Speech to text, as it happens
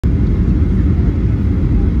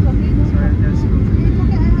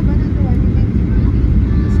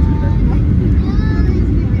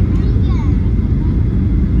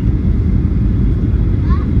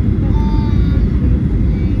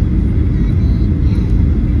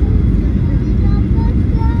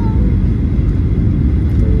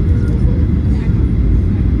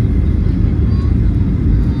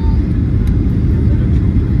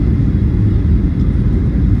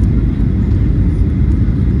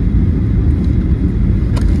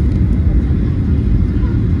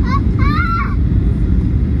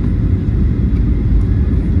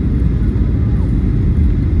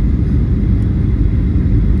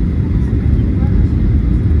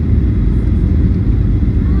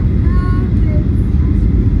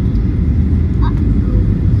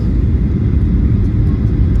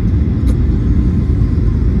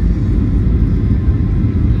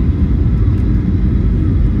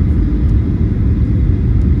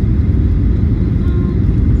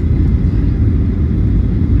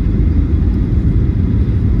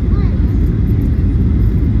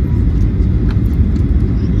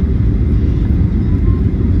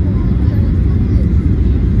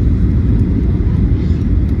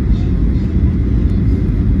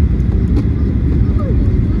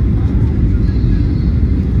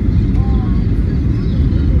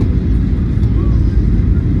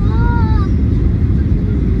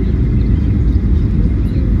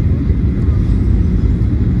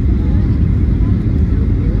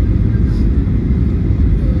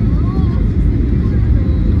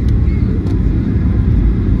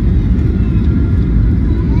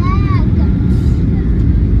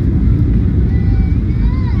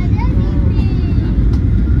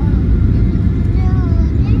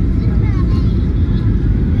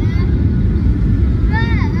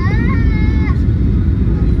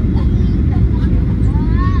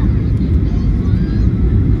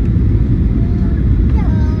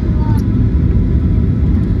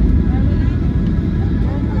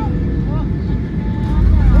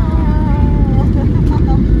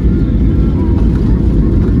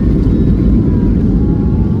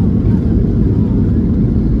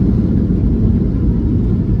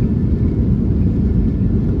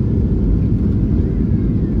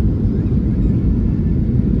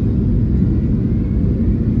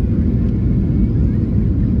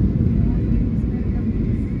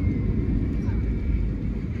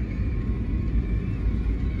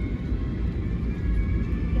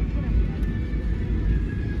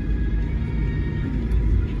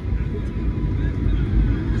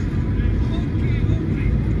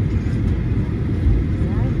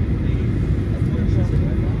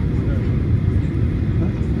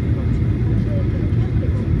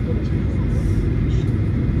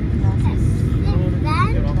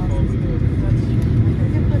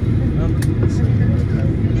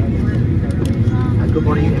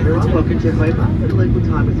morning everyone, welcome to Hobart. The local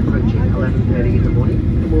time is approaching 11:30 in the morning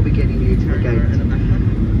and we'll be getting you to the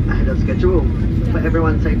gate ahead of schedule. For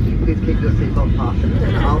everyone's safety, please keep your seatbelt fastened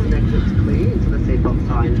and aisles and exits clear until the seatbelt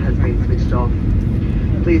sign has been switched off.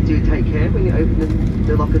 Please do take care when you open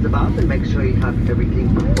the lockers above and make sure you have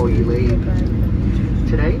everything before you leave.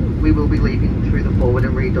 Today, we will be leaving through the forward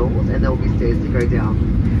and rear doors and there will be stairs to go down.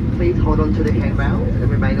 Please hold on to the handrails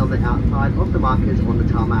and remain on the outside of the markers on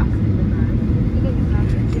the tarmac.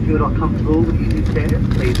 If you're not comfortable with using stairs,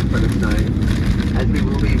 please let us know. As we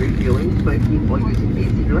will be refueling, smoking or using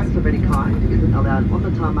e-cigarettes of any kind isn't allowed on the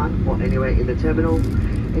tarmac or anywhere in the terminal,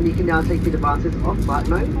 and you can now take your devices off flight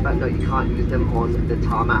mode, but no, you can't use them on the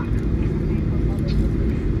tarmac.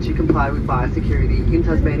 To comply with biosecurity in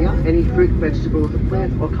Tasmania, any fruit, vegetables,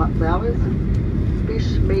 plants or cut flowers,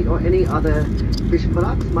 fish, meat or any other fish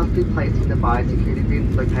products must be placed in the biosecurity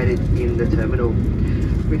bins located in the terminal.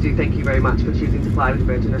 We do thank you very much for choosing to fly with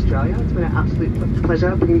Virgin Australia. It's been an absolute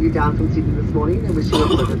pleasure bringing you down from Sydney this morning and wish you a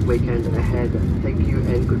pleasant weekend ahead. Thank you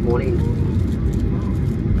and good morning.